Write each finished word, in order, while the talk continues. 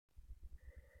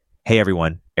Hey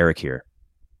everyone, Eric here.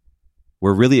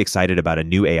 We're really excited about a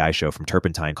new AI show from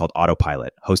Turpentine called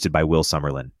Autopilot, hosted by Will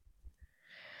Summerlin.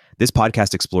 This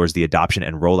podcast explores the adoption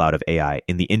and rollout of AI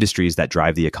in the industries that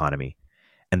drive the economy,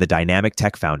 and the dynamic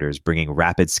tech founders bringing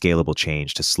rapid, scalable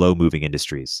change to slow-moving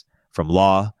industries. From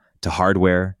law to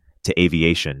hardware to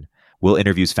aviation, Will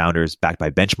interviews founders backed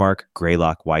by Benchmark,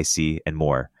 Greylock, YC, and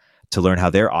more to learn how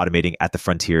they're automating at the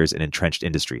frontiers in entrenched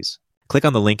industries. Click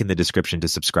on the link in the description to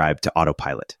subscribe to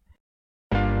Autopilot.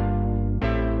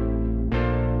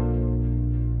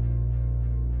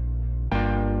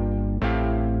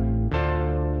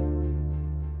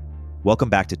 Welcome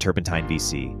back to Turpentine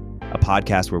VC, a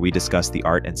podcast where we discuss the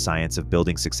art and science of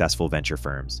building successful venture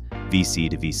firms, VC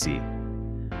to VC.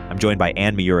 I'm joined by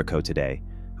Miura-Ko today,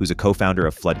 who's a co-founder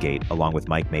of Floodgate, along with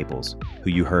Mike Maples,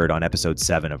 who you heard on episode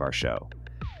 7 of our show.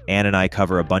 Anne and I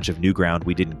cover a bunch of new ground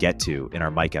we didn't get to in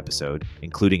our Mike episode,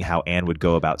 including how Anne would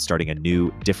go about starting a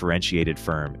new, differentiated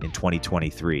firm in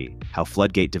 2023, how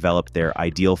Floodgate developed their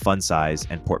ideal fund size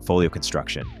and portfolio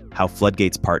construction, how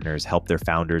Floodgate's partners help their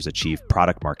founders achieve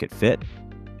product market fit,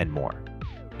 and more.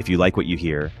 If you like what you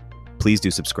hear, please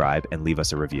do subscribe and leave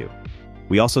us a review.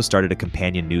 We also started a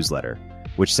companion newsletter,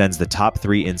 which sends the top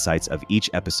 3 insights of each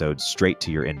episode straight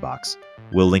to your inbox.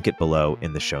 We'll link it below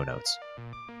in the show notes.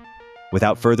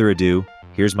 Without further ado,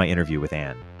 here's my interview with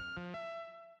Anne.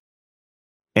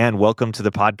 Anne, welcome to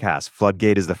the podcast.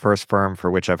 Floodgate is the first firm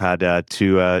for which I've had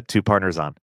two partners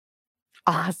on.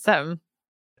 Awesome.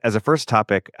 As a first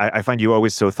topic, I find you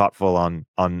always so thoughtful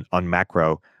on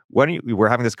macro. We're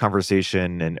having this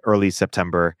conversation in early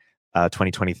September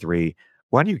 2023.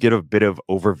 Why don't you give a bit of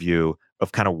overview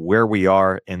of kind of where we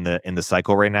are in the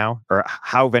cycle right now, or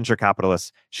how venture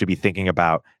capitalists should be thinking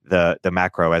about the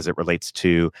macro as it relates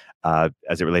to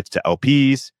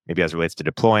LPs, maybe as it relates to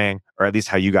deploying, or at least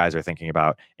how you guys are thinking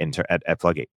about at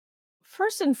Floodgate?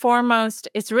 First and foremost,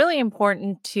 it's really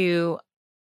important to,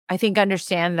 I think,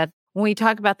 understand that when we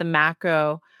talk about the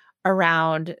macro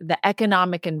around the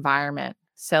economic environment,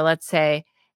 so let's say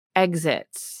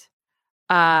exits,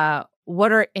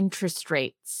 what are interest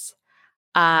rates,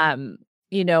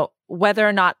 whether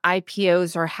or not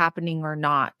IPOs are happening or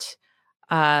not,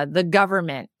 the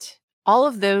government, all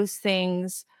of those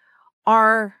things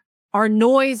are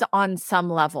noise on some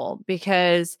level,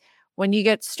 because when you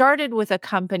get started with a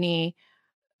company,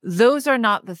 those are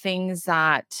not the things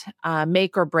that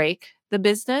make or break the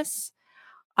business.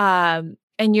 And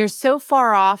you're so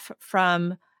far off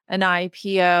from an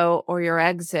IPO or your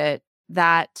exit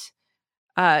that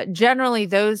generally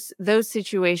those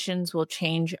situations will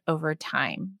change over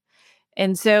time.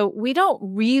 And so we don't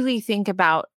really think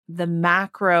about the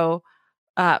macro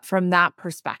from that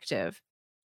perspective.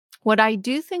 What I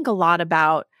do think a lot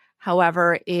about,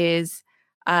 however, is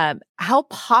how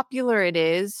popular it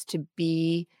is to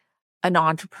be an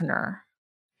entrepreneur.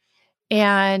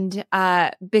 And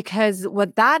because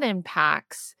what that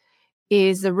impacts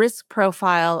is the risk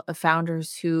profile of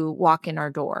founders who walk in our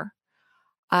door.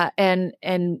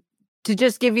 And to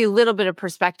just give you a little bit of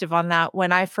perspective on that,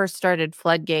 when I first started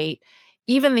Floodgate,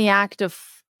 even the act of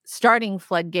starting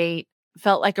Floodgate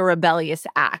felt like a rebellious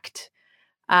act.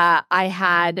 I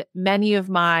had many of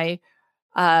my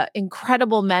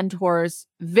incredible mentors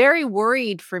very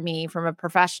worried for me from a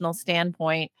professional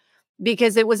standpoint,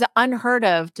 because it was unheard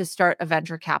of to start a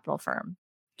venture capital firm.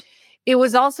 It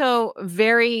was also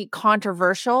very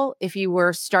controversial if you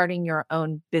were starting your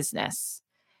own business.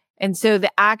 And so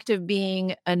the act of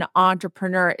being an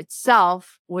entrepreneur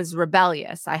itself was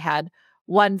rebellious. I had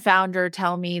one founder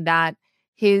tell me that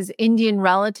his Indian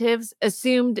relatives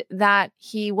assumed that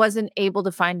he wasn't able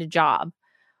to find a job,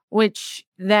 which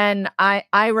then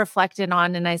I reflected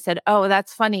on, and I said, oh,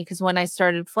 that's funny, because when I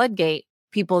started Floodgate,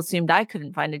 people assumed I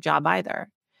couldn't find a job either.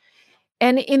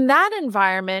 And in that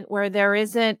environment where there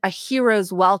isn't a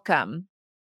hero's welcome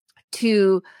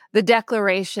to the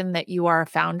declaration that you are a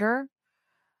founder,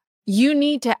 you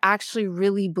need to actually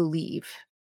really believe.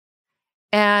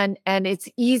 And it's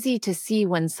easy to see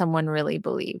when someone really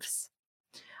believes.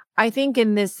 I think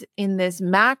in this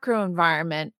macro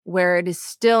environment where it is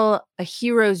still a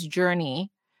hero's journey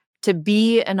to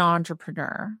be an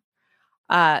entrepreneur,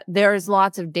 there's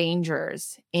lots of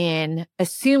dangers in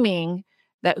assuming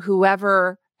that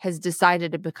whoever has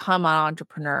decided to become an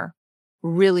entrepreneur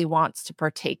really wants to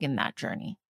partake in that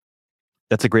journey.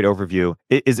 That's a great overview.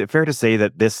 Is it fair to say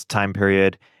that this time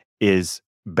period is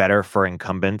better for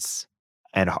incumbents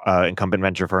and incumbent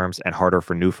venture firms and harder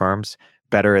for new firms?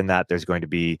 Better in that there's going to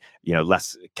be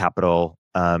less capital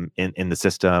in the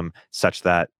system, such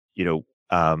that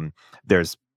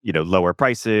there's lower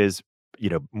prices,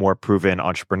 more proven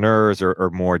entrepreneurs or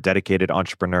more dedicated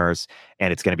entrepreneurs,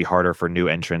 and it's going to be harder for new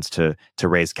entrants to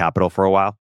raise capital for a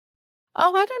while?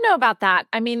 Oh, I don't know about that.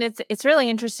 I mean, it's really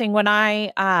interesting. When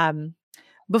I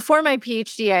before my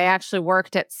PhD, I actually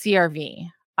worked at CRV,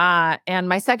 and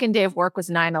my second day of work was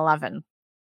 9/11.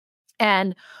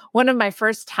 And one of my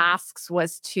first tasks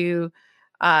was to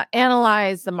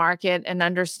analyze the market and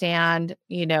understand,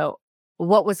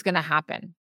 what was going to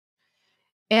happen.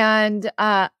 And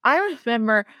I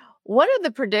remember one of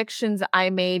the predictions I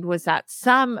made was that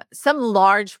some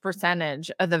large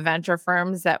percentage of the venture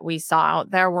firms that we saw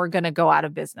out there were going to go out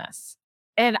of business.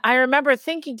 And I remember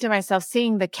thinking to myself,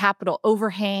 seeing the capital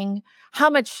overhang, how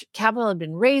much capital had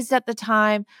been raised at the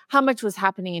time, how much was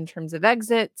happening in terms of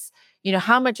exits,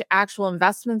 how much actual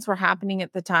investments were happening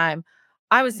at the time.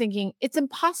 I was thinking it's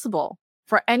impossible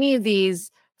for any of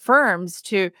these firms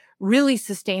to really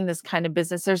sustain this kind of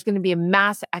business. There's going to be a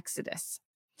mass exodus.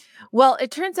 Well, it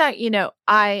turns out,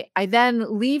 I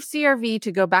then leave CRV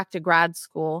to go back to grad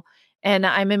school, and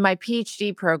I'm in my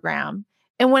PhD program.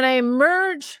 And when I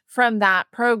emerge from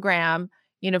that program,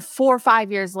 4 or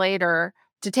 5 years later,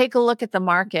 to take a look at the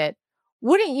market,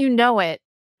 wouldn't you know it,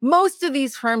 most of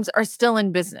these firms are still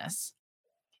in business.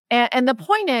 And the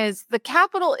point is, the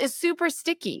capital is super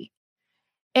sticky.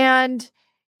 And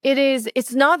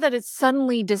it's not that it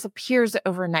suddenly disappears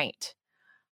overnight.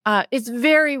 It's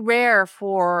very rare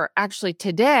for actually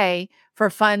today for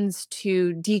funds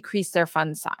to decrease their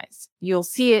fund size. You'll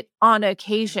see it on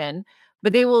occasion,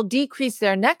 but they will decrease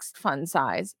their next fund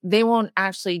size. They won't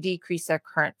actually decrease their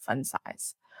current fund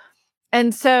size.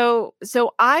 And so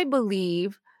I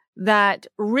believe that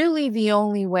really the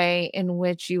only way in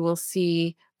which you will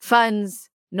see funds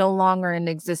no longer in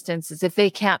existence is if they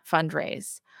can't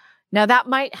fundraise. Now, that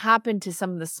might happen to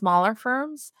some of the smaller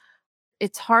firms.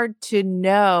 It's hard to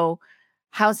know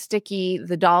how sticky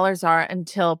the dollars are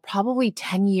until probably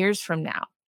 10 years from now.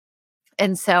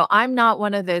 And so I'm not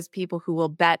one of those people who will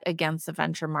bet against the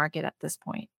venture market at this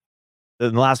point.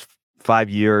 In the last 5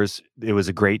 years, it was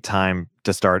a great time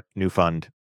to start new fund,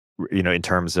 in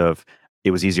terms of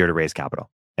it was easier to raise capital.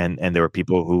 And there were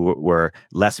people who were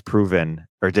less proven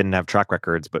or didn't have track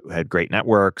records, but had great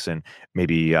networks and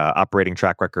maybe operating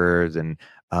track records, and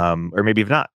or maybe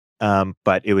not.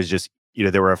 But it was just,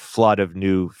 there were a flood of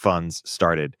new funds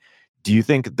started. Do you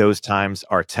think those times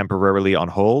are temporarily on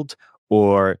hold,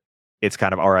 or it's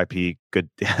kind of RIP good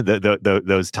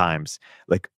those times?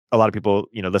 Like, a lot of people,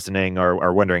 listening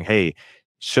are wondering, hey,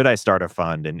 should I start a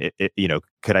fund? And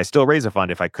could I still raise a fund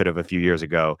if I could have a few years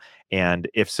ago? And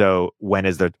if so, when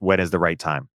is the right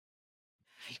time?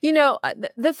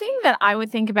 The thing that I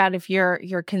would think about if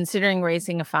you're considering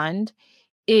raising a fund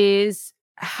is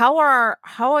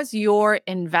how is your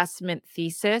investment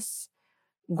thesis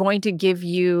going to give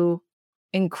you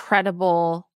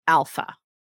incredible alpha?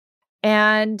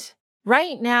 And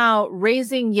right now,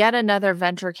 raising yet another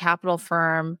venture capital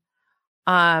firm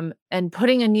and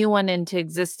putting a new one into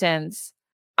existence,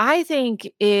 I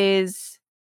think is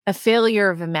a failure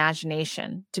of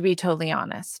imagination, to be totally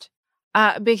honest.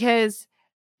 Because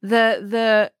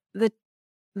the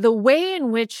way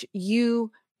in which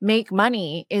you make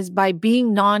money is by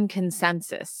being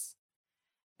non-consensus.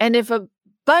 And if a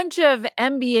bunch of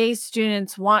MBA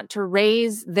students want to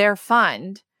raise their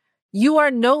fund, you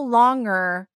are no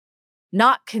longer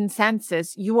not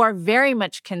consensus. You are very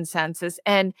much consensus.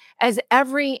 And as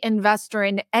every investor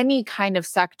in any kind of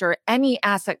sector, any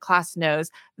asset class knows,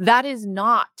 that is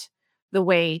not the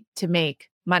way to make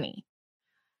money.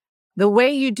 The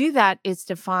way you do that is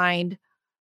to find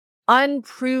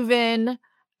unproven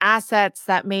assets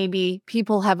that maybe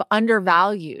people have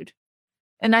undervalued.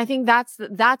 And I think that's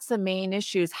the main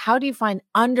issue, is how do you find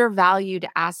undervalued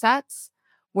assets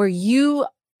where you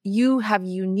have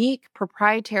unique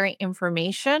proprietary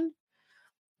information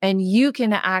and you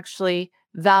can actually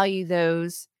value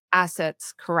those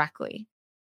assets correctly.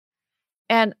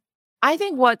 And I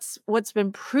think what's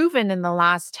been proven in the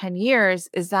last 10 years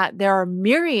is that there are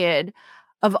myriad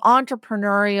of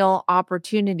entrepreneurial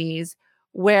opportunities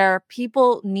where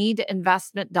people need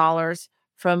investment dollars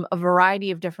from a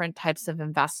variety of different types of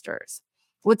investors.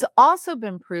 What's also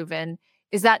been proven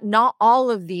is that not all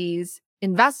of these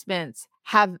investments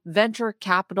have venture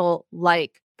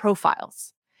capital-like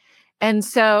profiles. And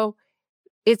so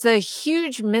it's a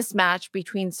huge mismatch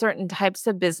between certain types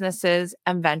of businesses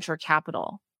and venture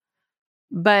capital.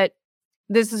 But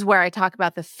this is where I talk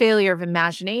about the failure of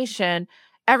imagination.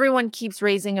 Everyone keeps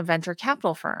raising a venture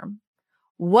capital firm.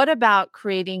 What about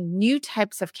creating new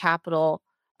types of capital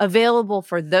available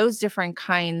for those different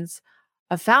kinds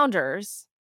of founders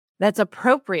that's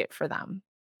appropriate for them?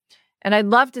 And I'd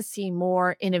love to see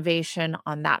more innovation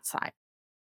on that side.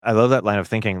 I love that line of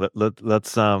thinking.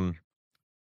 Let's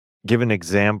give an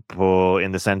example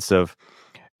in the sense of,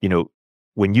 you know,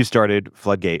 when you started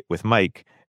Floodgate with Mike,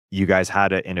 you guys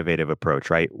had an innovative approach,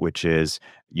 right? Which is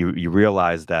you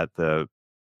realized that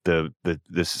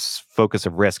this focus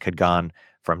of risk had gone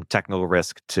from technical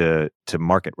risk to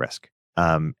market risk,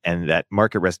 and that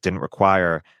market risk didn't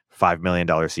require $5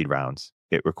 million seed rounds.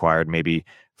 It required maybe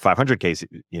 500K,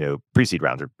 pre-seed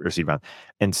rounds or seed rounds.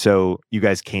 And so you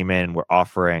guys came in, were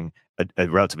offering a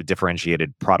relatively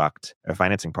differentiated product, a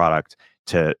financing product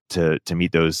to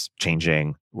meet those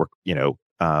changing,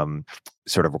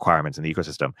 sort of requirements in the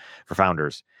ecosystem for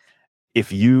founders.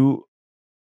 If you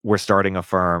were starting a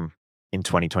firm in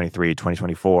 2023,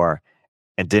 2024,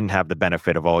 and didn't have the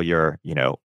benefit of all your,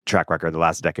 track record, the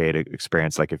last decade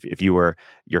experience, like if you were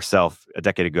yourself a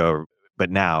decade ago, but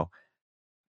now,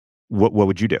 what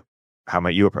would you do? How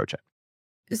might you approach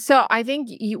it? So I think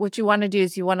what you want to do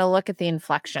is you want to look at the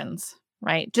inflections,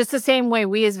 right? Just the same way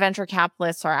we as venture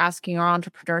capitalists are asking our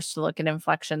entrepreneurs to look at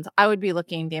inflections, I would be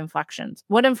looking at the inflections.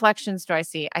 What inflections do I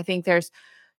see? I think there's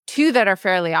two that are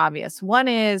fairly obvious. One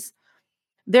is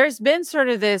there's been sort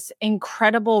of this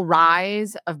incredible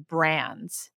rise of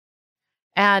brands.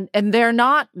 And they're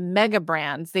not mega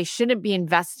brands. They shouldn't be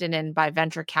invested in by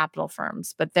venture capital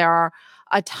firms, but there are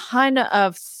a ton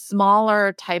of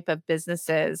smaller type of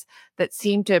businesses that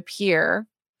seem to appear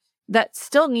that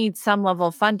still need some level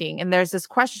of funding. And there's this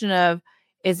question of,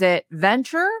 is it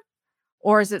venture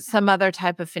or is it some other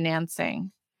type of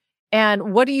financing?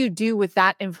 And what do you do with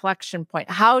that inflection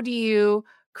point? How do you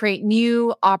create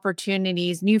new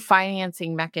opportunities, new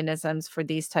financing mechanisms for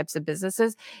these types of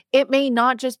businesses? It may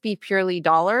not just be purely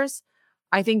dollars.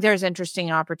 I think there's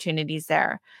interesting opportunities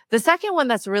there. The second one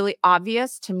that's really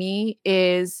obvious to me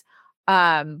is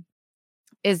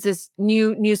this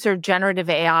new sort of generative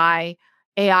AI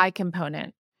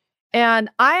component. And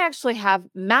I actually have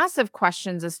massive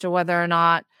questions as to whether or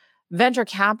not venture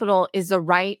capital is the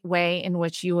right way in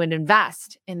which you would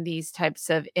invest in these types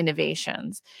of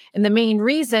innovations. And the main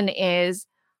reason is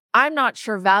I'm not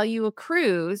sure value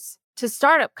accrues to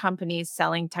startup companies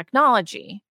selling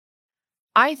technology.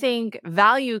 I think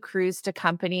value accrues to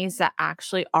companies that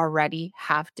actually already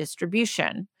have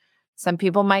distribution. Some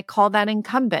people might call that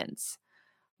incumbents.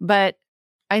 But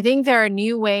I think there are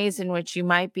new ways in which you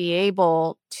might be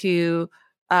able to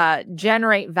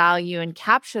generate value and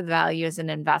capture the value as an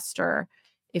investor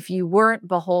if you weren't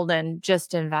beholden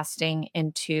just investing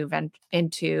into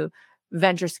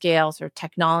venture scales or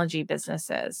technology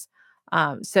businesses.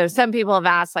 So some people have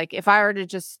asked, like, if I were to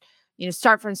just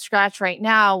start from scratch right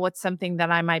now, what's something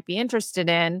that I might be interested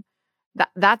in?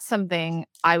 That's something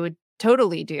I would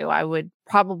totally do. I would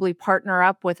probably partner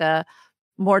up with a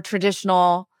more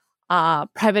traditional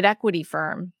private equity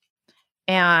firm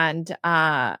and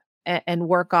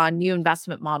work on new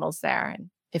investment models there. And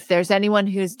if there's anyone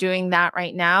who's doing that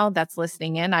right now that's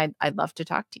listening in, I'd love to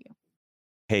talk to you.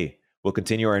 Hey, we'll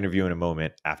continue our interview in a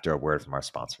moment after a word from our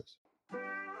sponsors.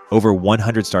 Over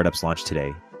 100 startups launched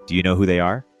today. Do you know who they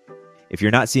are? If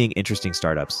you're not seeing interesting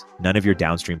startups, none of your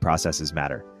downstream processes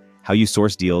matter. How you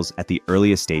source deals at the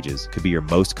earliest stages could be your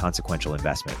most consequential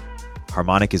investment.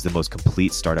 Harmonic is the most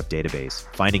complete startup database,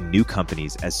 finding new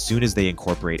companies as soon as they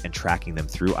incorporate and tracking them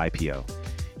through IPO.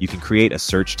 You can create a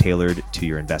search tailored to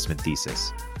your investment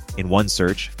thesis. In one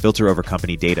search, filter over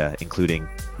company data, including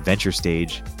venture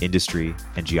stage, industry,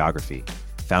 and geography,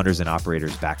 founders and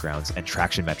operators' backgrounds, and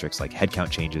traction metrics like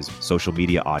headcount changes, social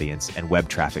media audience, and web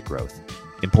traffic growth.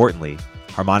 Importantly,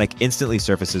 Harmonic instantly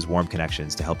surfaces warm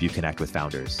connections to help you connect with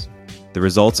founders. The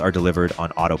results are delivered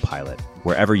on autopilot,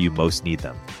 wherever you most need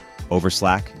them. Over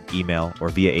Slack, email, or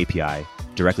via API,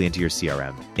 directly into your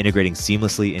CRM, integrating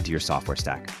seamlessly into your software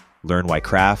stack. Learn why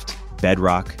Craft,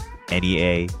 Bedrock,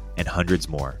 NEA, and hundreds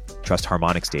more trust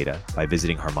Harmonic's data by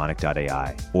visiting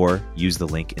harmonic.ai or use the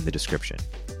link in the description.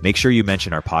 Make sure you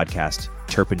mention our podcast,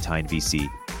 Turpentine VC,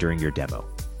 during your demo.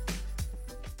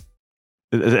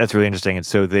 That's really interesting. And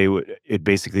so it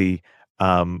basically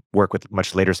work with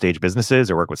much later stage businesses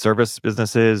or work with service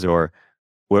businesses, or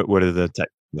what are the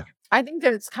yeah. I think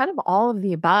that it's kind of all of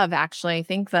the above, actually. I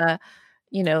think the,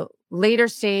 later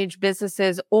stage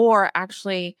businesses, or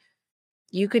actually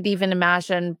you could even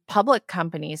imagine public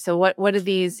companies. So what do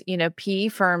these, PE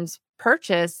firms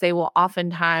purchase? They will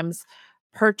oftentimes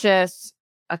purchase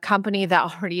a company that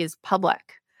already is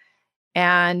public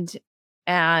and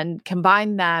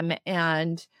combine them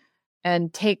and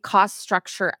take cost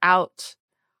structure out.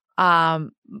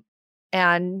 And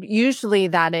usually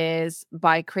that is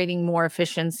by creating more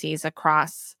efficiencies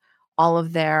across all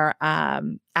of their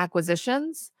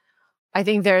acquisitions. I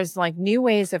think there's like new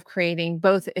ways of creating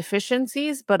both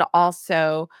efficiencies, but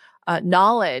also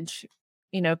knowledge,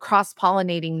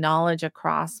 cross-pollinating knowledge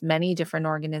across many different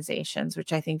organizations,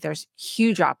 which I think there's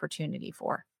huge opportunity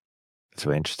for. It's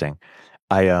really interesting.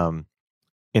 I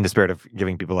in the spirit of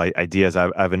giving people ideas, I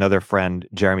have another friend,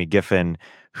 Jeremy Giffen,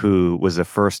 who was the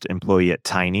first employee at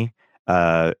Tiny,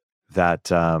 that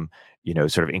sort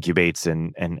of incubates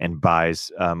and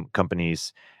buys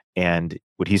companies. And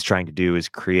what he's trying to do is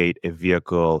create a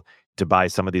vehicle to buy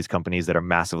some of these companies that are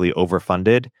massively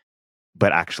overfunded,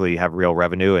 but actually have real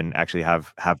revenue and actually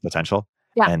have potential,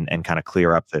 Yeah. and kind of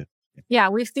clear up the Yeah,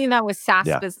 we've seen that with SaaS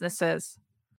yeah. businesses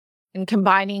and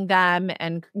combining them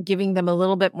and giving them a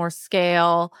little bit more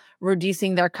scale,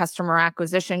 reducing their customer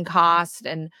acquisition cost.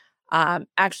 And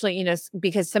actually,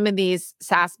 because some of these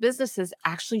SaaS businesses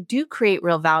actually do create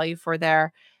real value for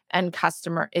their end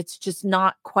customer. It's just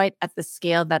not quite at the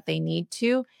scale that they need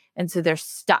to. And so they're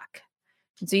stuck.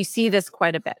 And so you see this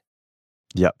quite a bit.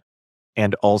 Yep.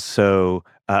 And also,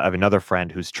 I have another friend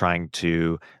who's trying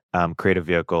to create a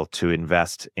vehicle to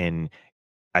invest in,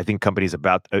 I think, companies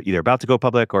either about to go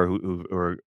public or who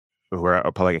are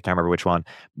public. I can't remember which one,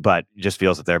 but just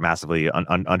feels that they're massively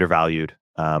undervalued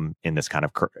in this kind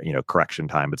of correction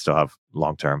time, but still have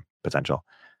long-term potential.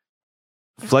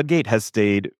 Floodgate has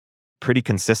stayed pretty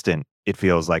consistent, it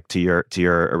feels like, to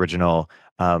your original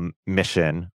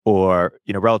mission, or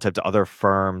relative to other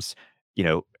firms,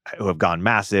 who have gone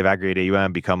massive, aggregate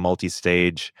AUM, become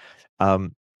multi-stage.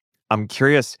 I'm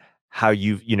curious how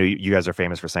you guys are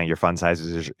famous for saying your fund size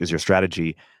is your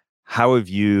strategy. How have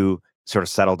you sort of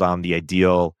settled on the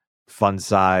ideal fund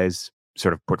size,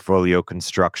 sort of portfolio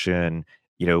construction,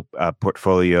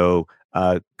 portfolio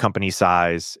company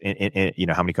size, in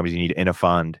how many companies you need in a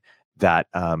fund that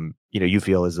you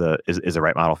feel is a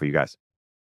right model for you guys?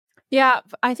 Yeah,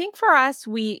 I think for us,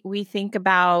 we think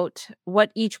about what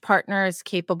each partner is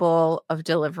capable of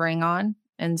delivering on.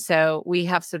 And so we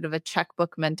have sort of a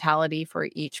checkbook mentality for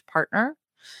each partner.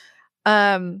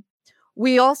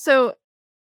 We also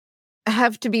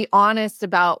have to be honest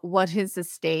about what is the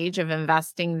stage of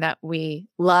investing that we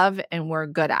love and we're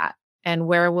good at, and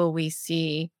where will we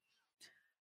see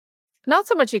not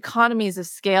so much economies of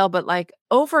scale, but like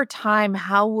over time,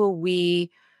 how will we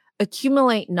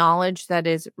accumulate knowledge that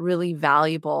is really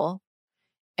valuable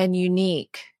and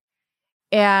unique?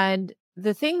 And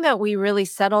the thing that we really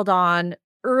settled on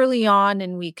early on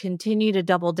and we continue to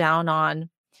double down on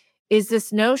is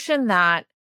this notion that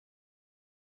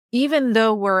even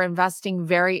though we're investing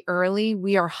very early,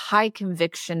 we are high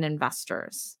conviction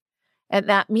investors. And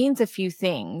that means a few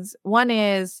things. One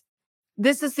is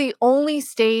this is the only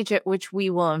stage at which we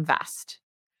will invest.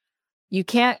 You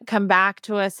can't come back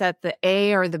to us at the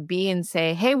A or the B and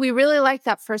say, "Hey, we really liked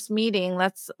that first meeting.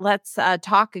 Let's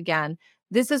talk again."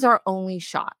 This is our only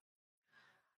shot.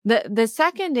 The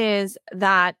second is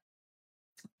that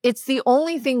it's the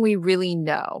only thing we really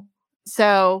know.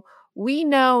 So we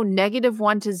know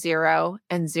 -1 to 0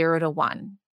 and 0 to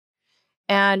 1.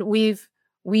 And we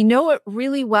know it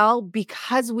really well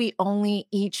because we only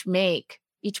each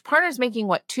partner's making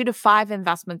 2 to 5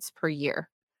 investments per year.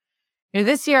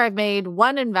 This year I've made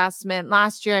 1 investment.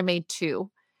 Last year I made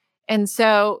 2. And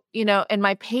so, and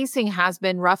my pacing has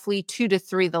been roughly 2 to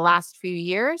 3 the last few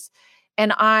years.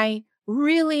 And I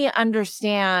really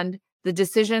understand the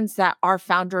decisions that our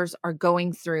founders are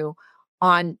going through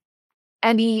on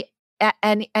any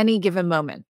given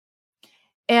moment.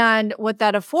 And what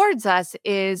that affords us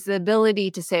is the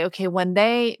ability to say, okay, when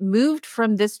they moved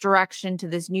from this direction to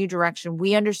this new direction,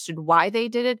 we understood why they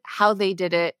did it, how they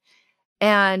did it,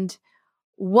 and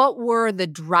what were the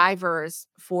drivers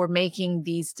for making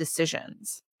these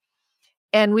decisions.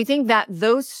 And we think that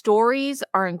those stories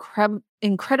are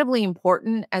incredibly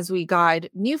important as we guide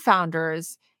new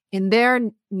founders in their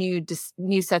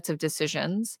new sets of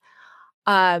decisions.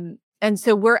 And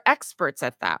so we're experts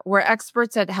at that. We're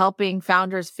experts at helping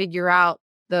founders figure out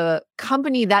the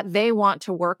company that they want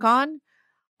to work on,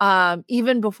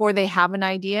 even before they have an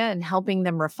idea, and helping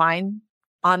them refine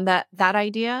on that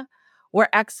idea. We're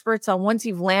experts on, once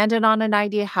you've landed on an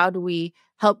idea, how do we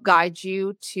help guide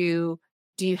you to,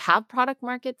 do you have product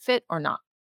market fit or not?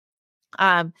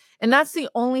 And that's the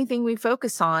only thing we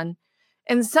focus on.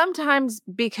 And sometimes,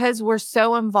 because we're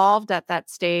so involved at that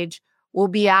stage, we'll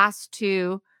be asked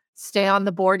to stay on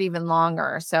the board even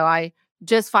longer. So I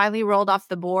just finally rolled off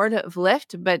the board of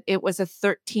Lyft, but it was a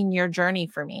 13-year journey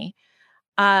for me.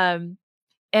 And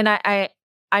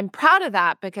I'm proud of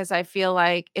that, because I feel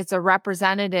like it's a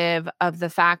representative of the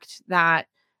fact that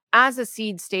as a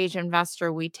seed stage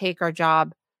investor, we take our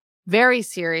job very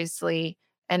seriously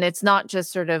And it's not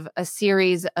just sort of a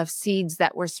series of seeds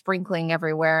that we're sprinkling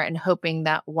everywhere and hoping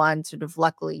that one sort of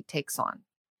luckily takes on.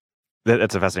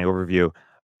 That's a fascinating overview.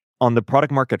 On the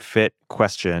product market fit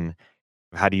question,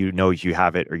 how do you know if you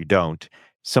have it or you don't?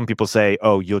 Some people say,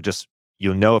 "Oh, you'll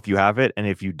know if you have it, and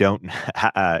if you don't,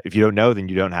 if you don't know, then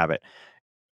you don't have it."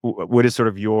 What is sort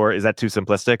of your? Is that too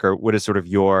simplistic, or what is sort of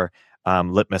your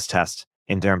litmus test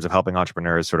in terms of helping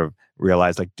entrepreneurs sort of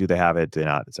realize, like, do they have it, do they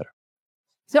not, et cetera?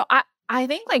 So I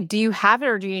think like, do you have it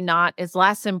or do you not is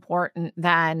less important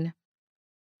than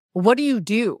what do you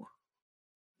do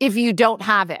if you don't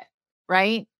have it,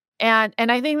 right? And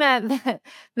I think that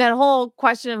that whole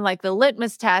question of like the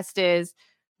litmus test is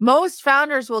most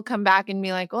founders will come back and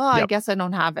be like, "Oh, I Yep. guess I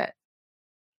don't have it."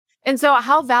 And so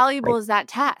how valuable Right. is that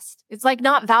test? It's like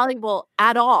not valuable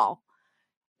at all,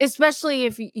 especially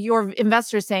if your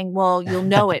investor is saying, "Well, you'll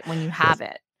know it when you Yes. have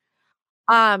it."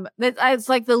 It's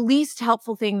like the least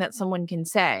helpful thing that someone can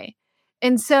say.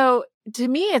 And so to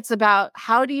me, it's about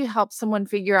how do you help someone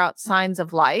figure out signs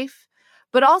of life,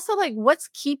 but also like what's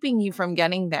keeping you from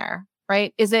getting there,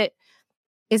 right? Is it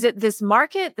this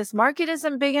market? This market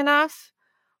isn't big enough.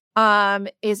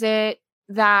 Is it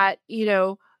that,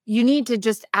 you need to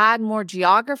just add more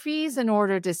geographies in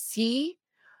order to see?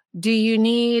 Do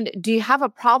you have a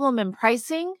problem in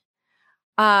pricing?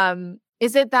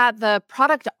 Is it that the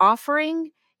product offering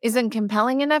isn't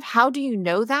compelling enough? How do you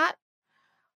know that?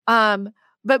 Um,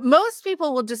 but most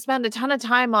people will just spend a ton of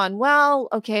time on, well,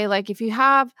 okay, like if you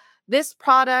have this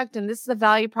product and this is the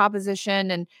value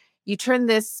proposition and you turn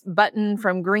this button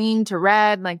from green to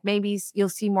red, like maybe you'll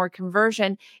see more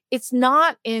conversion. It's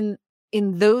not in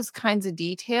those kinds of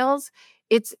details.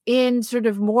 It's in sort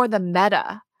of more the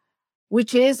meta,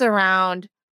 which is around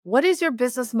what is your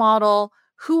business model?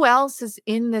 Who else is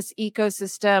in this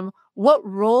ecosystem? What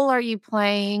role are you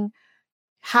playing?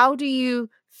 How do you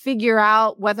figure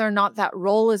out whether or not that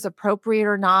role is appropriate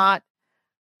or not?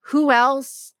 Who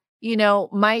else,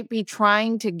 might be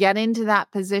trying to get into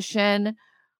that position?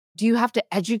 Do you have to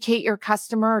educate your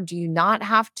customer or do you not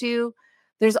have to?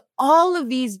 There's all of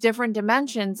these different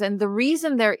dimensions. And the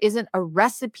reason there isn't a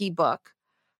recipe book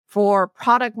for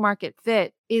product market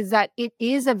fit is that it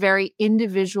is a very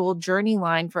individual journey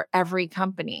line for every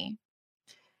company.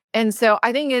 And so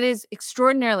I think it is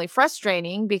extraordinarily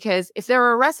frustrating because if there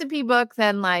were a recipe book,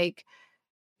 then like,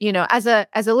 as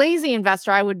a lazy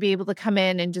investor, I would be able to come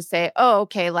in and just say, oh,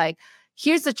 okay, like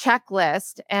here's a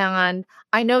checklist. And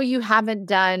I know you haven't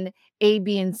done A,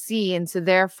 B, and C. And so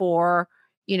therefore,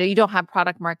 you don't have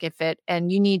product market fit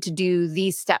and you need to do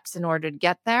these steps in order to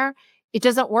get there. It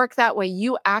doesn't work that way.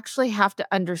 You actually have to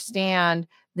understand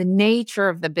the nature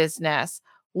of the business,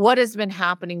 what has been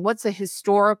happening, what's the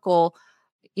historical,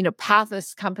 path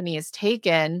this company has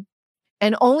taken.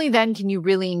 And only then can you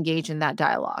really engage in that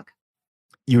dialogue.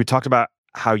 You talked about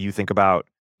how you think about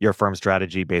your firm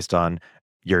strategy based on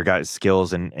your guys'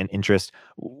 skills and interest.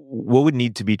 What would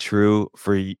need to be true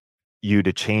for you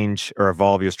to change or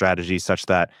evolve your strategy such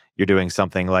that you're doing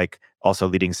something like also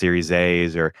leading Series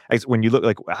A's, or when you look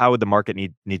like how would the market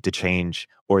need to change,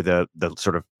 or the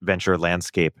sort of venture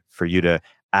landscape for you to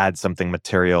add something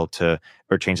material to,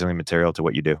 or change something material to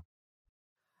what you do?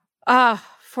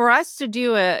 For us to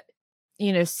do a,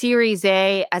 Series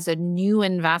A as a new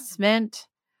investment,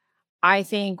 I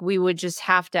think we would just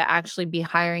have to actually be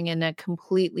hiring in a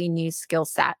completely new skill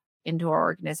set into our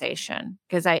organization.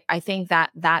 Because I think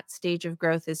that stage of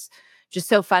growth is just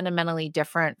so fundamentally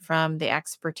different from the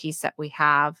expertise that we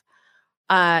have.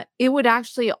 It would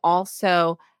actually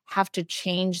also have to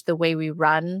change the way we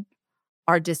run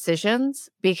our decisions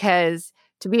because,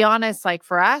 to be honest, like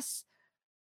for us,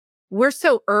 we're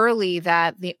so early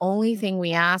that the only thing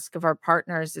we ask of our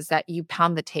partners is that you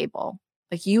pound the table.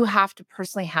 Like you have to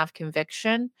personally have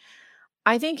conviction.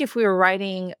 I think if we were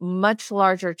writing much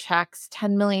larger checks,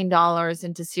 $10 million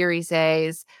into Series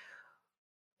A's,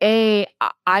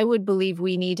 I would believe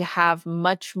we need to have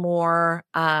much more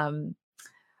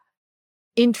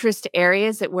interest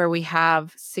areas where we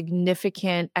have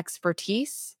significant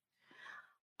expertise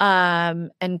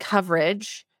and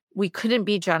coverage. We couldn't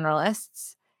be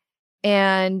generalists.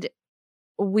 And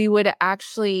we would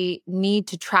actually need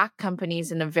to track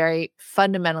companies in a very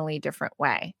fundamentally different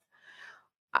way.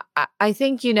 I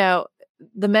think, the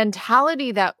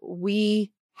mentality that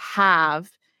we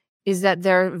have is that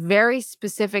there are very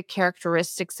specific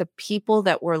characteristics of people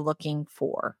that we're looking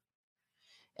for.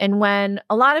 And when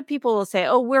a lot of people will say,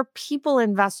 oh, we're people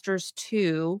investors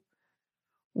too,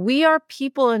 we are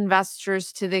people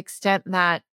investors to the extent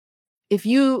that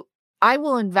I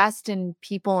will invest in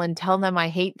people and tell them I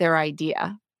hate their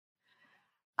idea.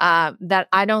 that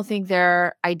I don't think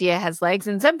their idea has legs.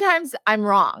 And sometimes I'm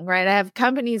wrong, right? I have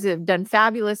companies that have done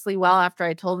fabulously well after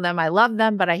I told them I love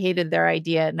them, but I hated their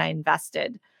idea and I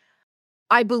invested.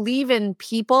 I believe in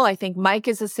people. I think Mike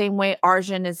is the same way.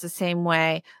 Arjun is the same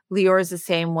way. Lior is the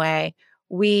same way.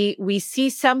 We see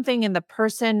something in the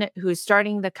person who's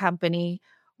starting the company.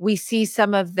 We see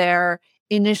some of their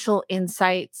initial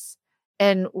insights,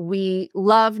 and we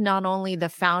love not only the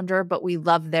founder, but we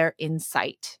love their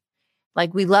insight.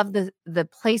 Like we love the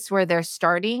place where they're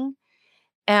starting,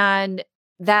 and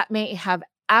that may have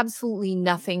absolutely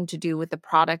nothing to do with the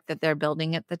product that they're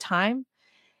building at the time.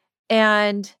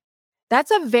 And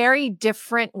that's a very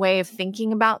different way of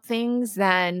thinking about things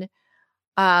than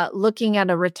looking at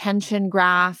a retention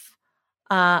graph,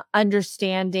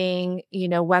 understanding,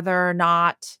 whether or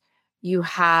not you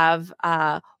have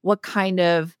what kind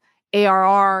of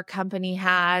ARR company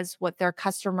has, what their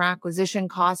customer acquisition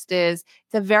cost is.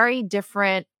 It's a very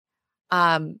different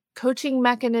coaching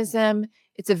mechanism.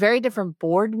 It's a very different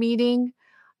board meeting.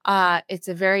 It's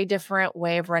a very different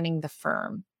way of running the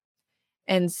firm.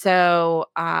 And so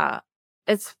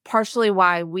it's partially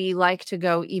why we like to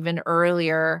go even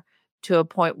earlier to a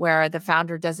point where the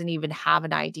founder doesn't even have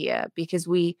an idea, because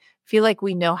we feel like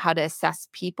we know how to assess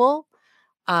people,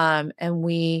 and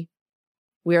we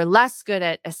are less good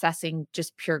at assessing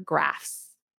just pure graphs.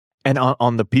 And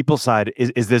on the people side,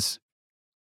 is this,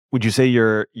 would you say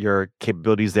your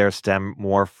capabilities there stem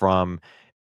more from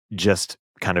just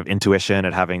kind of intuition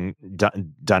and having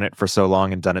done it for so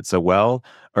long and done it so well?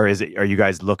 Or are you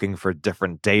guys looking for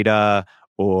different data,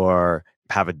 or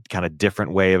have a kind of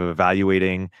different way of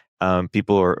evaluating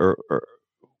people, or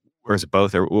is it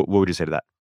both? Or what would you say to that?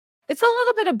 It's a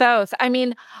little bit of both. I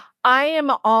mean, I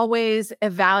am always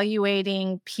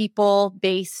evaluating people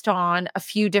based on a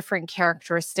few different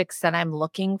characteristics that I'm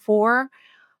looking for.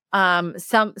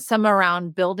 Some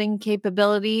around building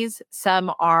capabilities,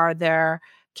 some are their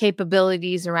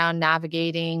capabilities around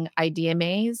navigating idea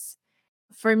maze.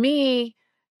 For me,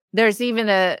 there's even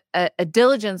a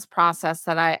diligence process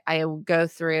that I go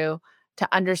through to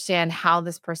understand how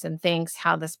this person thinks,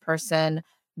 how this person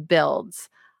builds.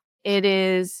 It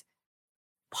is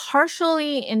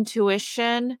partially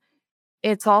intuition.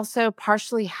 It's also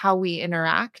partially how we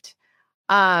interact.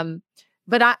 Um,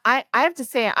 but I have to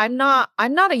say, I'm not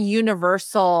a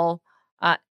universal,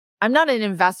 I'm not an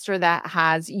investor that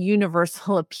has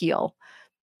universal appeal,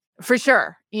 for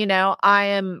sure. I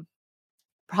am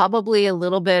probably a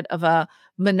little bit of a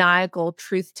maniacal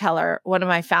truth teller. One of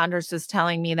my founders was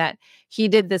telling me that he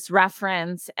did this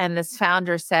reference, and this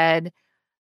founder said,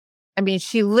 I mean,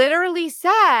 she literally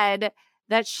said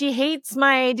that she hates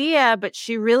my idea, but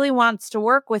she really wants to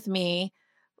work with me.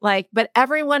 But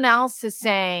everyone else is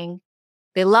saying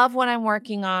they love what I'm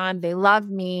working on. They love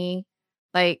me.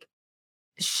 Like,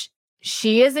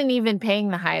 she isn't even paying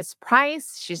the highest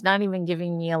price. She's not even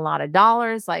giving me a lot of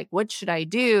dollars. Like, what should I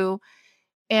do?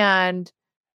 And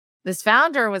this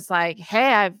founder was like,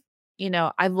 hey,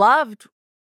 I loved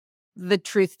the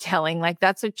truth telling. Like,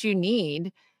 that's what you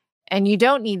need. And you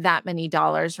don't need that many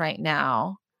dollars right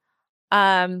now.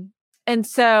 And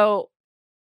so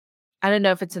I don't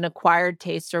know if it's an acquired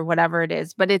taste or whatever it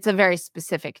is, but it's a very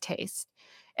specific taste.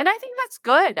 And I think that's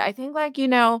good. I think,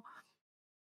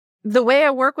 the way I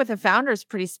work with a founder is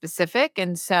pretty specific.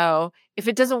 And so if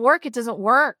it doesn't work, it doesn't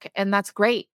work. And that's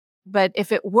great. But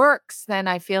if it works, then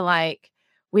I feel like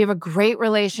we have a great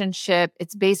relationship.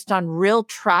 It's based on real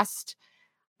trust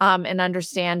and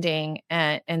understanding.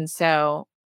 And so,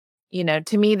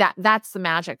 to me, that's the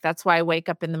magic. That's why I wake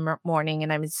up in the morning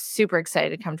and I'm super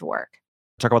excited to come to work.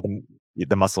 Talk about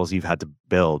the muscles you've had to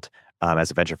build as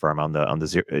a venture firm on the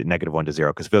 -1 to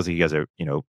 0, because it feels like you guys are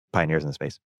pioneers in the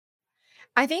space.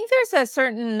 I think there's a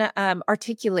certain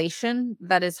articulation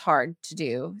that is hard to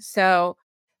do. So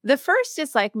the first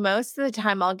is, like, most of the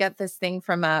time I'll get this thing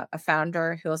from a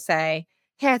founder who'll say,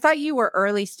 hey, I thought you were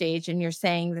early stage and you're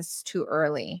saying this is too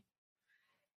early.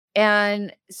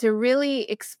 And so really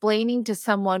explaining to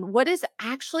someone what is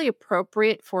actually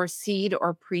appropriate for a seed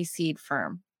or pre-seed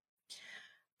firm.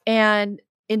 And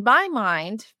in my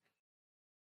mind,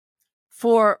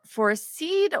 for a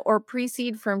seed or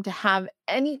pre-seed firm to have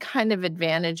any kind of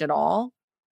advantage at all,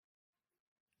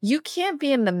 you can't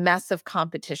be in the mess of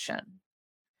competition.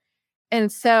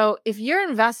 And so if you're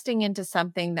investing into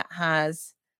something that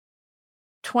has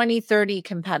 20, 30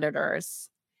 competitors,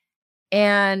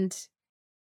 and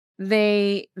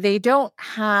they don't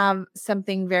have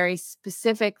something very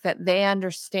specific that they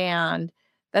understand,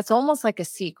 that's almost like a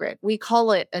secret. We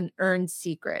call it an earned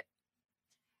secret.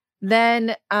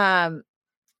 Then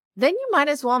you might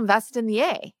as well invest in the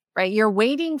A, right? You're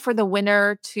waiting for the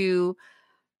winner to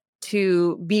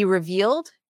to be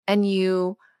revealed, and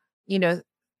you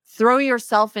throw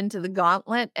yourself into the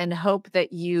gauntlet and hope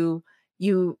that you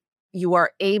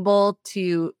are able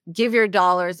to give your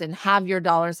dollars and have your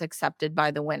dollars accepted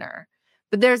by the winner.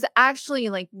 But there's actually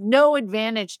like no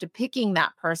advantage to picking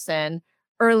that person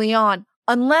early on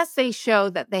unless they show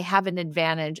that they have an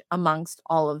advantage amongst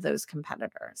all of those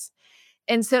competitors.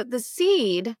 And so the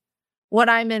seed, what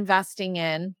I'm investing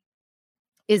in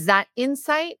is that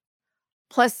insight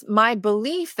plus my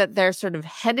belief that they're sort of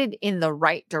headed in the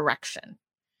right direction.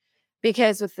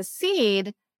 Because with the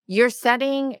seed, you're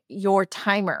setting your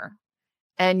timer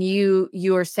and you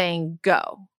are saying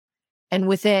go. And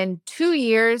within 2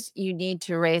 years, you need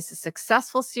to raise a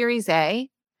successful Series A.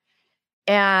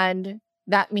 And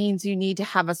that means you need to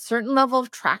have a certain level of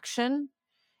traction,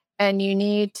 and you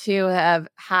need to have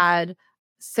had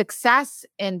success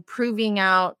in proving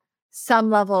out some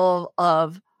level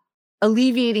of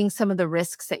alleviating some of the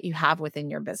risks that you have within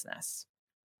your business.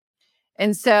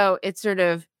 And so it's sort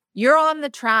of, you're on the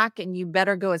track and you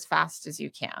better go as fast as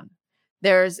you can.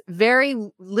 There's very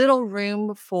little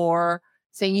room for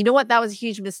saying, you know what, that was a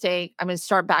huge mistake. I'm going to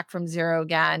start back from zero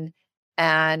again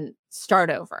and start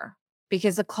over,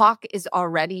 because the clock is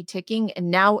already ticking.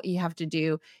 And now what you have to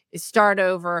do is start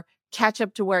over, catch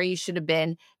up to where you should have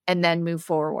been, and then move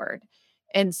forward.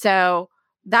 And so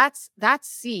that's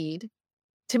seed.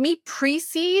 To me,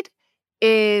 pre-seed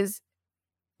is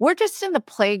we're just in the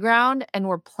playground and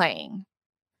we're playing.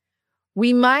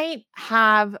 We might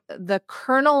have the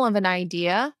kernel of an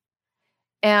idea,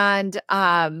 and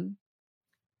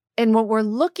what we're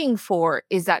looking for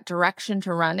is that direction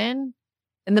to run in.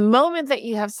 And the moment that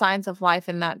you have signs of life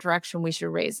in that direction, we should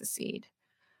raise a seed.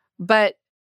 But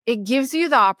it gives you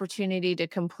the opportunity to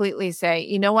completely say,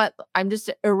 you know what, I'm just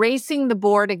erasing the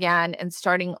board again and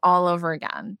starting all over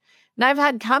again. And I've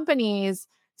had companies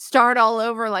start all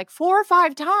over like 4 or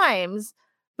 5 times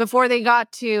before they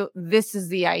got to, this is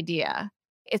the idea.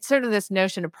 It's sort of this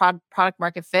notion of product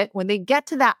market fit. When they get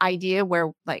to that idea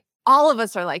where like all of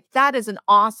us are like, that is an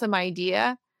awesome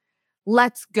idea,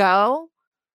 let's go.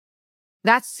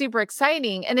 That's super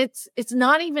exciting. And it's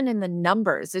not even in the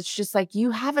numbers. It's just like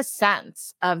you have a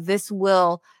sense of this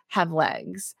will have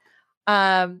legs.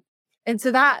 And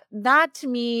so that to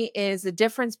me is the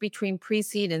difference between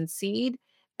pre-seed and seed.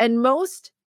 And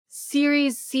most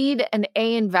Series Seed and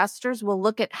A investors will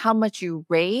look at how much you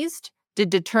raised to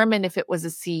determine if it was a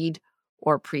seed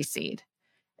or pre-seed.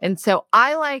 And so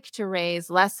I like to raise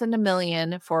less than $1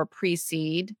 million for a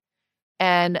pre-seed,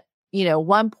 and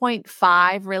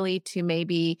 1.5 really to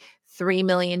maybe $3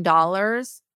 million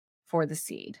for the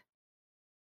seed.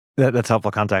 That's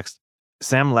helpful context.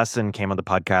 Sam Lessin came on the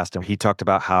podcast and he talked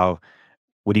about how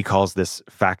what he calls this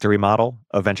factory model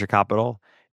of venture capital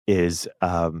is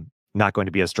not going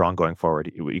to be as strong going forward.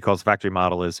 What he calls the factory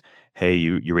model is, hey,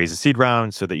 you raise a seed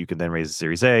round so that you can then raise a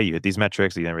Series A, you hit these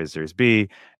metrics, you then raise a Series B,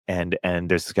 and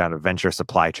there's this kind of venture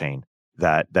supply chain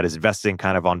that is investing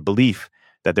kind of on belief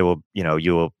that there will,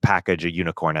 you will package a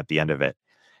unicorn at the end of it.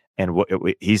 And what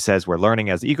he says we're learning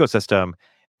as the ecosystem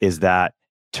is that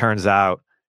turns out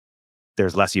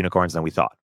there's less unicorns than we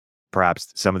thought.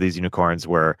 Perhaps some of these unicorns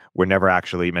were never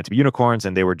actually meant to be unicorns,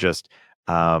 and they were just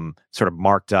sort of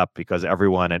marked up because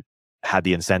everyone had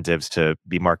the incentives to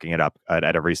be marking it up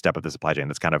at every step of the supply chain.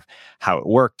 That's kind of how it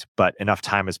worked. But enough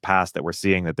time has passed that we're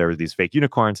seeing that there are these fake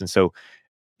unicorns. And so,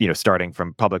 starting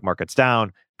from public markets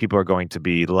down, people are going to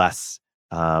be less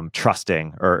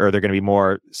trusting, or they're going to be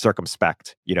more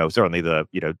circumspect. Certainly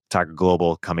the Tiger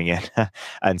Global coming in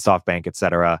and SoftBank, et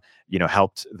cetera,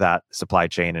 helped that supply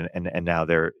chain, and now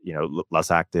they're less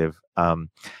active.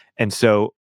 And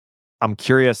so I'm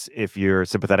curious if you're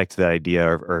sympathetic to that idea,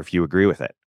 or if you agree with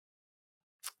it.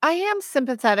 I am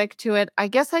sympathetic to it. I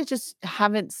guess I just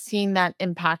haven't seen that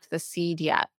impact the seed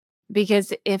yet,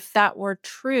 because if that were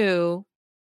true,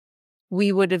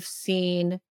 we would have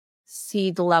seen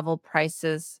seed level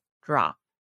prices drop,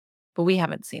 but we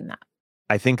haven't seen that.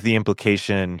 I think the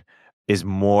implication is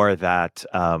more that,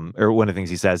 or one of the things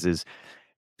he says is,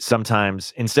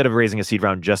 sometimes instead of raising a seed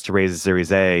round just to raise a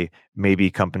Series A, maybe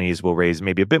companies will raise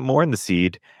maybe a bit more in the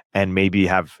seed and maybe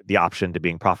have the option to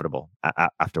being profitable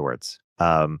afterwards.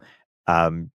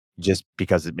 Just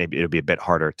because it'll be a bit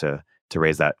harder to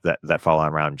raise that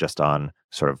follow-on round just on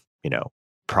sort of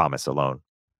promise alone.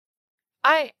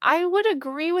 I would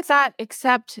agree with that,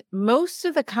 except most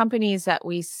of the companies that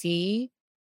we see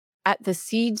at the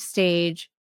seed stage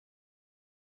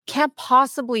can't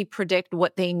possibly predict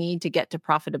what they need to get to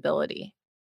profitability.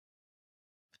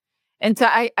 And so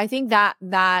I think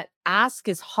that ask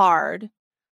is hard.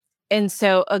 And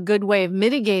so a good way of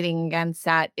mitigating against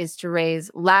that is to raise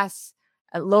less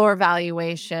at lower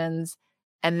valuations,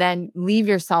 and then leave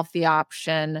yourself the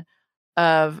option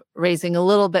of raising a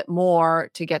little bit more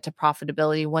to get to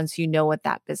profitability once you know what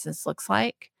that business looks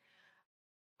like.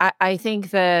 I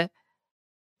think the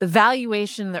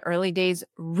valuation in the early days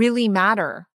really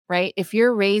matter, right? If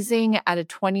you're raising at a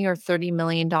 $20 or $30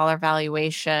 million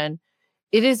valuation,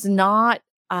 it is not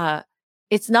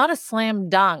it's not a slam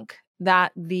dunk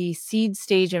that the seed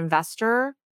stage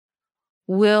investor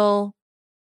will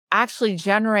actually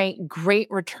generate great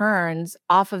returns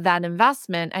off of that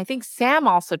investment. I think Sam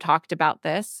also talked about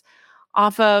this,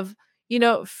 off of,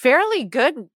 fairly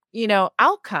good,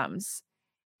 outcomes.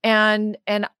 And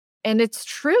it's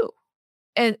true.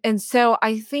 And so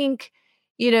I think,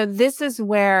 this is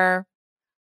where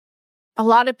a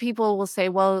lot of people will say,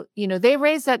 well, they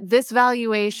raised at this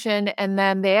valuation and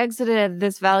then they exited at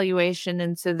this valuation.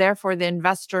 And so therefore the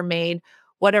investor made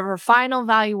whatever final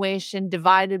valuation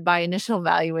divided by initial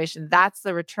valuation. That's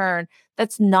the return.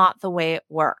 That's not the way it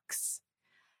works.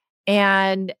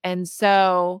 And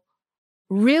so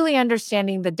really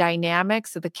understanding the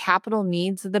dynamics of the capital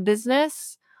needs of the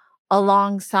business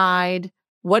alongside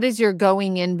what is your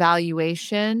going in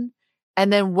valuation,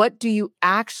 and then what do you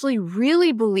actually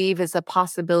really believe is a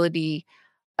possibility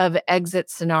of exit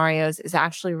scenarios is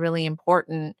actually really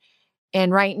important.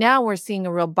 And right now we're seeing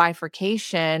a real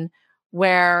bifurcation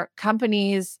where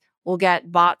companies will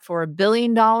get bought for $1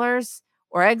 billion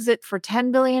or exit for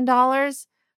 $10 billion. But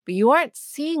you aren't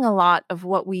seeing a lot of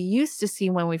what we used to see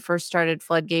when we first started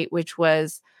Floodgate, which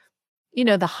was, the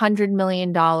 $100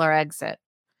 million exit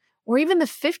or even the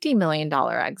 $50 million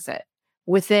exit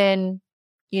within,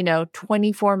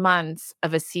 24 months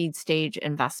of a seed stage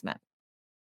investment.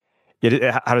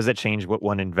 How does that change what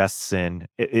one invests in?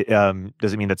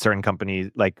 Does it mean that certain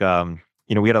companies, like,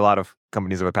 we had a lot of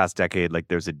companies over the past decade, like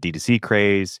there's a D2C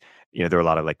craze, there were a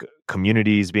lot of like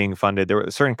communities being funded. There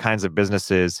were certain kinds of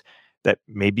businesses that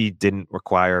maybe didn't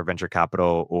require venture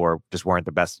capital or just weren't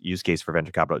the best use case for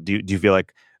venture capital. Do you feel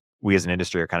like we as an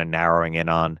industry are kind of narrowing in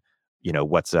on,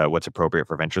 what's appropriate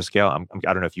for venture scale?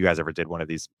 I don't know if you guys ever did one of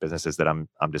these businesses that I'm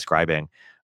describing.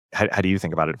 How do you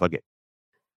think about it, Floodgate?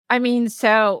 I mean,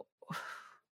 so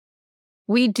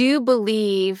we do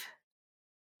believe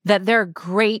that there are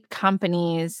great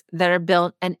companies that are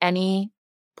built at any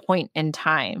point in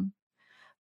time.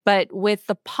 But with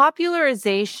the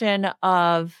popularization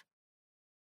of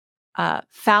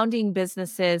founding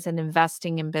businesses and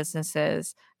investing in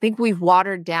businesses, I think we've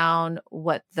watered down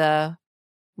what the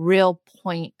real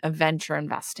point of venture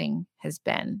investing has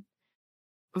been.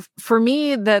 For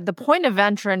me, the point of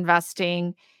venture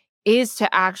investing is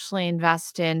to actually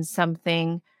invest in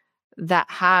something that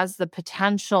has the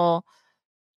potential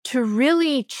to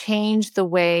really change the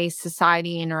way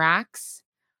society interacts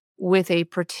with a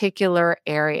particular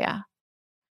area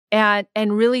and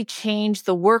really change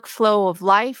the workflow of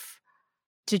life,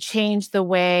 to change the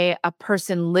way a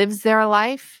person lives their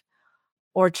life,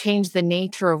 or change the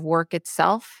nature of work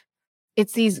itself.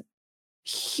 It's these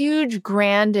huge,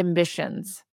 grand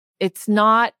ambitions. It's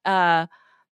not a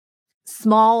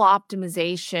small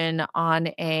optimization on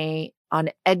an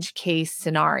edge case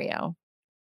scenario.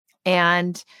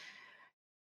 And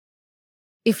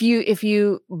if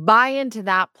you buy into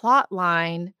that plot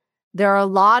line, there are a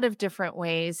lot of different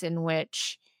ways in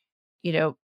which,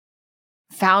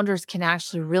 founders can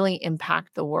actually really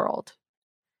impact the world.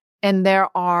 And there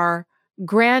are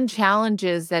grand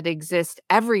challenges that exist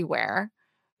everywhere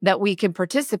that we can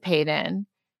participate in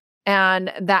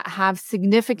and that have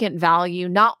significant value,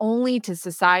 not only to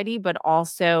society, but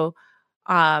also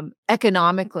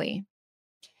economically.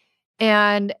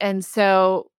 And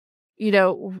so,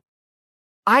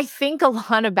 I think a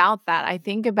lot about that. I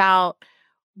think about,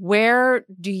 where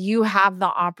do you have the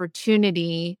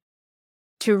opportunity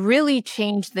to really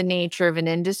change the nature of an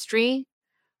industry?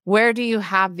 Where do you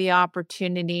have the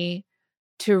opportunity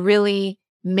to really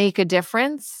make a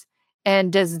difference?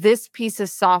 And does this piece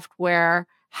of software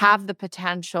have the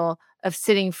potential of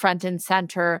sitting front and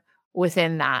center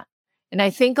within that? And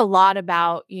I think a lot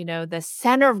about, the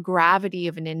center of gravity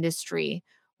of an industry.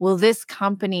 Will this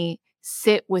company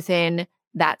sit within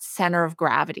that center of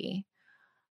gravity?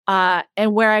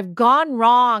 And where I've gone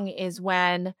wrong is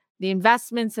when the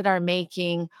investments that I'm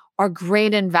making are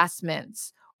great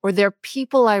investments, or they're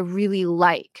people I really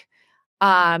like.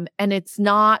 And it's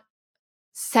not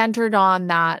centered on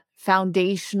that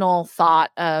foundational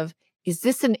thought of, is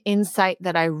this an insight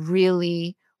that I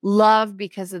really love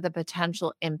because of the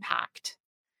potential impact?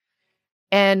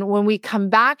 And when we come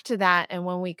back to that, and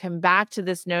when we come back to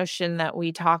this notion that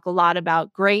we talk a lot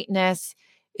about, greatness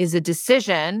is a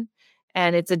decision,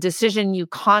 and it's a decision you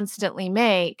constantly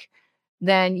make,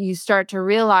 then you start to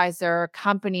realize there are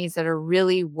companies that are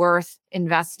really worth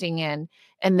investing in.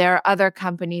 And there are other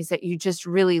companies that you just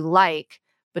really like,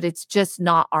 but it's just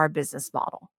not our business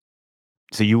model.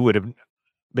 So you would have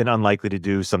been unlikely to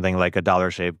do something like a Dollar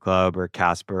Shave Club or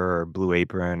Casper or Blue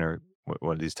Apron or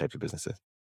one of these types of businesses.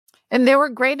 And they were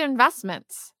great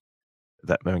investments.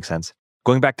 That makes sense.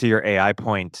 Going back to your AI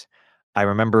point, I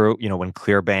remember, when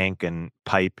Clearbank and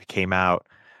Pipe came out,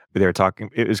 they were talking,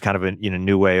 it was kind of a,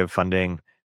 new way of funding,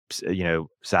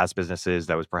 SaaS businesses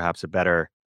that was perhaps a better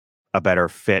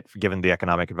fit given the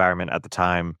economic environment at the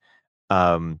time.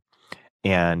 Um,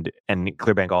 and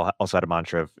Clearbank also had a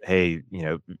mantra of, hey,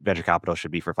 venture capital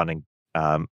should be for funding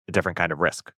a different kind of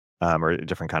risk, or a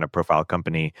different kind of profile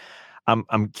company.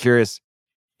 I'm curious,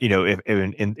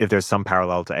 if there's some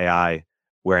parallel to AI,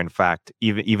 where in fact,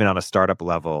 even on a startup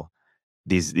level,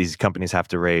 these companies have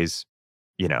to raise,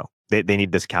 they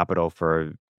need this capital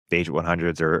for the age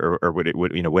 100s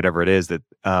or whatever it is that,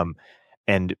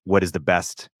 and what is the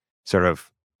best sort of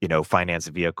finance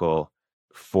vehicle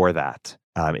for that?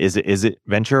 Is it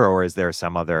venture, or is there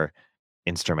some other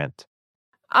instrument?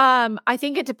 I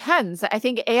think it depends. I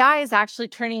think AI is actually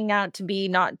turning out to be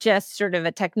not just sort of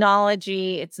a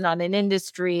technology. It's not an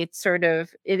industry. It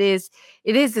is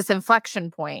this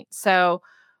inflection point. So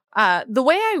the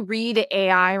way I read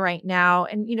AI right now,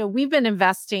 and we've been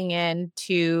investing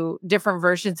into different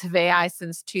versions of AI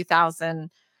since 2000,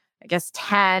 I guess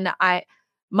 10.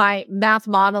 My math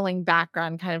modeling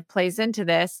background kind of plays into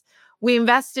this. We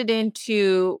invested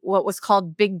into what was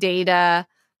called big data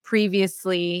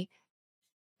previously,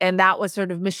 and that was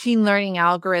sort of machine learning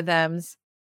algorithms.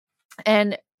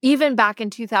 And even back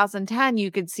in 2010, you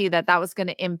could see that was going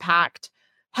to impact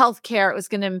healthcare. It was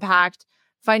going to impact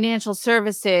financial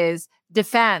services,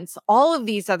 defense, all of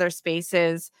these other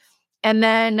spaces. And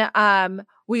then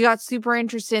we got super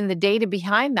interested in the data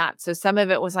behind that. So some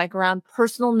of it was like around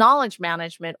personal knowledge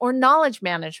management or knowledge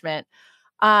management.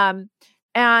 And,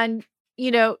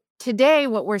 today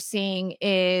what we're seeing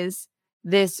is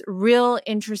this real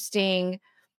interesting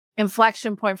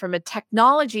inflection point from a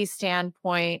technology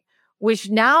standpoint, which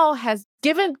now has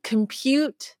given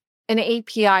compute an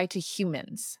API to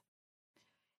humans.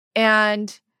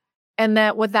 And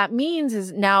that what that means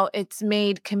is now it's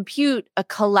made compute a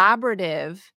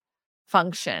collaborative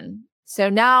function. So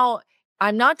now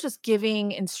I'm not just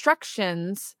giving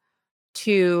instructions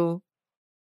to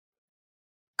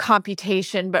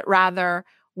computation, but rather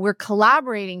we're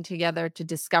collaborating together to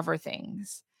discover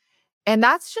things. And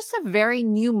that's just a very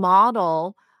new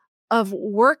model of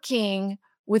working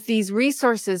with these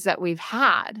resources that we've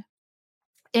had.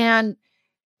 And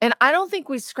I don't think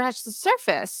we've scratched the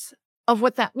surface of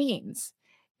what that means.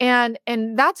 And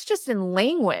that's just in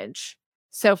language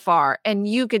so far. And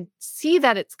you could see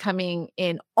that it's coming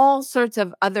in all sorts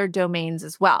of other domains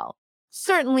as well.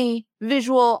 Certainly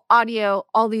visual, audio,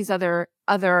 all these other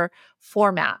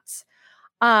formats.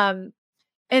 And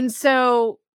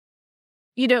so,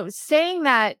 saying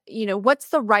that, what's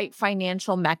the right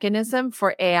financial mechanism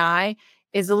for AI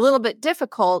is a little bit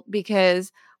difficult,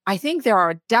 because I think there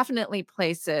are definitely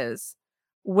places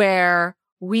where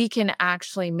we can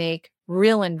actually make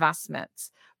real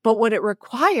investments. But what it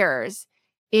requires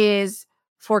is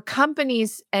for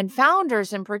companies and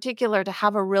founders in particular to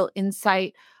have a real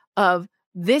insight of,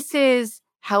 this is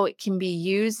how it can be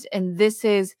used, and this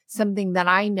is something that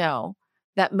I know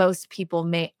that most people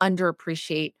may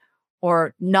underappreciate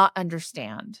or not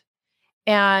understand.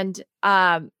 And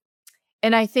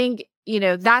I think,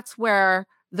 that's where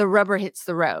the rubber hits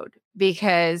the road,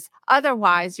 because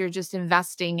otherwise you're just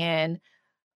investing in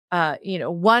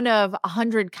one of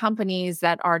 100 companies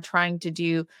that are trying to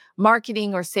do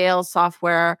marketing or sales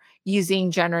software using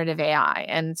generative AI.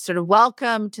 And sort of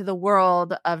welcome to the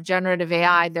world of generative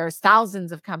AI. There's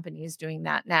thousands of companies doing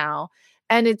that now.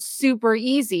 And it's super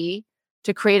easy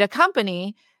to create a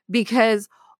company because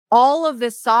all of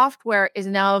this software is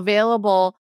now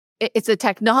available. It's a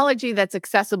technology that's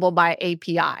accessible by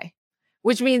API,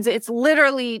 which means it's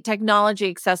literally technology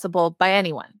accessible by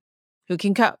anyone who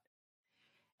can code.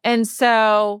 And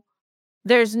so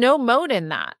there's no moat in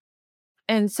that.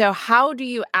 And so how do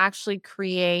you actually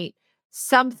create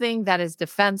something that is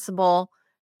defensible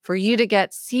for you to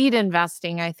get seed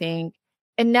investing, I think?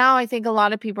 And now I think a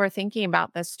lot of people are thinking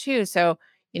about this too. So,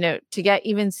 to get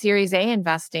even Series A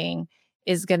investing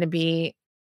is going to be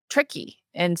tricky.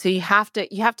 And so you have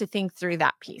to think through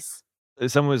that piece.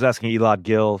 Someone was asking Elad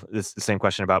Gil the same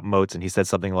question about moats, and he said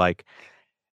something like,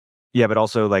 yeah, but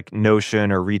also like Notion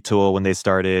or Retool, when they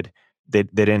started, they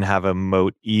didn't have a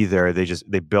moat either.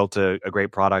 They built a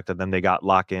great product, and then they got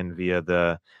lock in via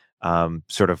the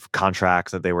sort of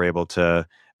contracts that they were able to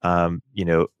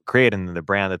create, and the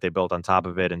brand that they built on top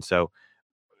of it. And so,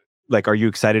 like, are you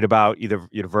excited about either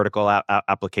vertical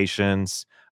applications,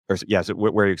 or so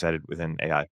where are you excited within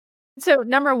AI? So,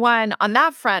 number one, on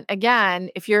that front, again,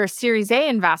 if you're a Series A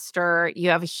investor, you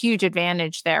have a huge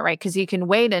advantage there, right? Because you can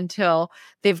wait until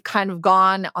they've kind of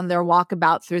gone on their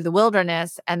walkabout through the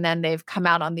wilderness, and then they've come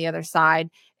out on the other side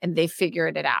and they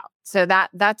figured it out. So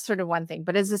that's sort of one thing.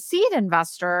 But as a seed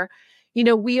investor,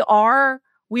 we are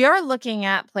looking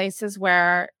at places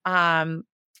where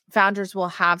founders will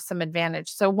have some advantage.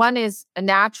 So one is a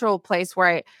natural place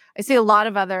where I see a lot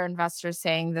of other investors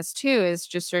saying this too, is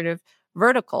just sort of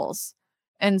verticals.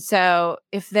 And so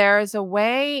if there's a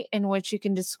way in which you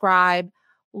can describe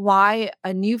why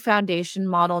a new foundation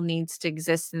model needs to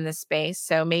exist in this space,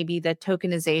 so maybe the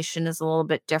tokenization is a little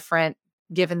bit different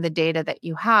given the data that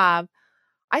you have,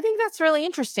 I think that's really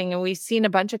interesting. And we've seen a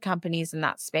bunch of companies in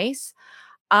that space.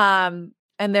 And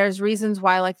there's reasons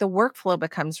why, like, the workflow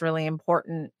becomes really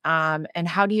important. And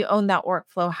how do you own that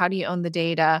workflow? How do you own the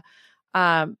data?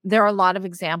 There are a lot of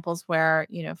examples where,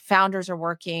 founders are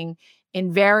working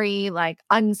in very like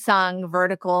unsung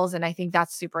verticals. And I think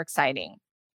that's super exciting.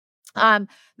 The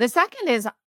second is,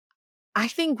 I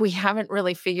think we haven't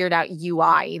really figured out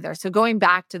UI either. So going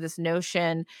back to this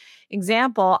Notion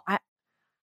example,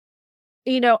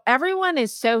 everyone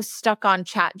is so stuck on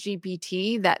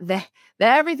ChatGPT that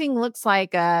everything looks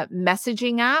like a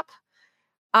messaging app.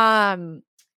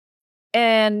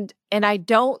 And I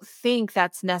don't think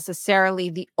that's necessarily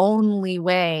the only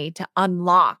way to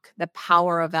unlock the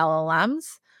power of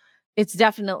LLMs. It's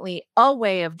definitely a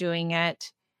way of doing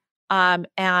it.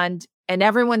 And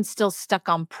everyone's still stuck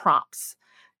on prompts.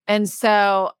 And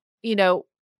so,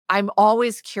 I'm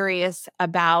always curious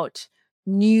about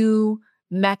new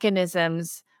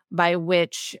mechanisms by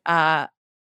which the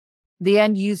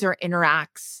end user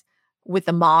interacts with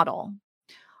the model.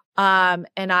 And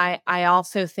I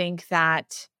also think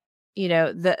that,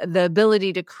 the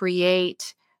ability to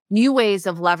create new ways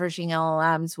of leveraging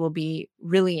LLMs will be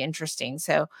really interesting.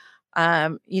 So,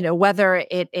 whether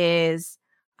it is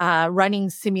running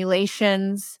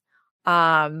simulations,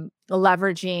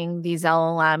 leveraging these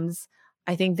LLMs,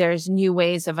 I think there's new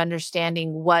ways of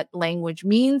understanding what language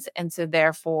means. And so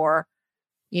therefore,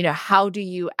 how do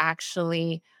you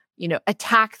actually,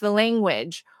 attack the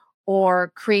language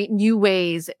or create new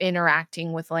ways of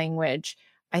interacting with language?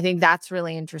 I think that's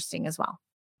really interesting as well.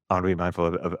 I want to be mindful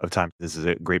of time. This is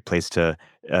a great place to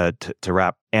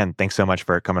wrap. Anne, thanks so much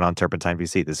for coming on Turpentine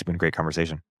VC. This has been a great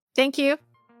conversation. Thank you.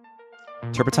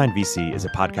 Turpentine VC is a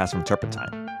podcast from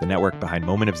Turpentine, the network behind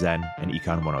Moment of Zen and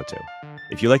Econ 102.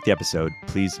 If you liked the episode,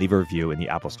 please leave a review in the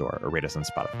Apple Store or rate us on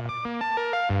Spotify.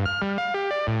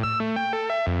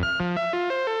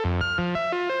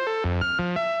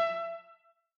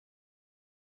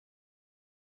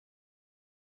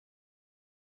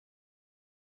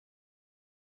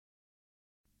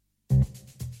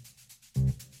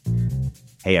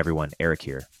 Hey everyone, Eric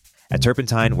here. At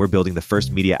Turpentine, we're building the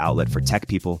first media outlet for tech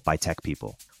people by tech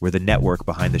people. We're the network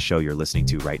behind the show you're listening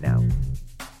to right now.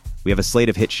 We have a slate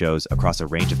of hit shows across a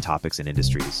range of topics and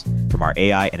industries, from our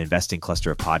AI and investing cluster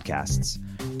of podcasts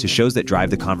to shows that drive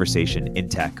the conversation in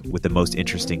tech with the most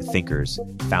interesting thinkers,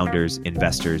 founders,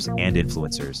 investors, and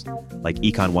influencers, like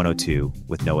Econ 102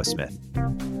 with Noah Smith.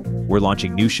 We're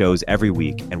launching new shows every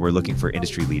week, and we're looking for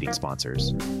industry-leading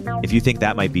sponsors. If you think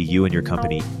that might be you and your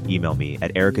company, email me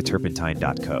at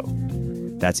ericaturpentine.co.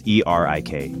 That's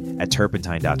ERIK at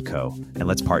turpentine.co, and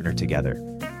let's partner together.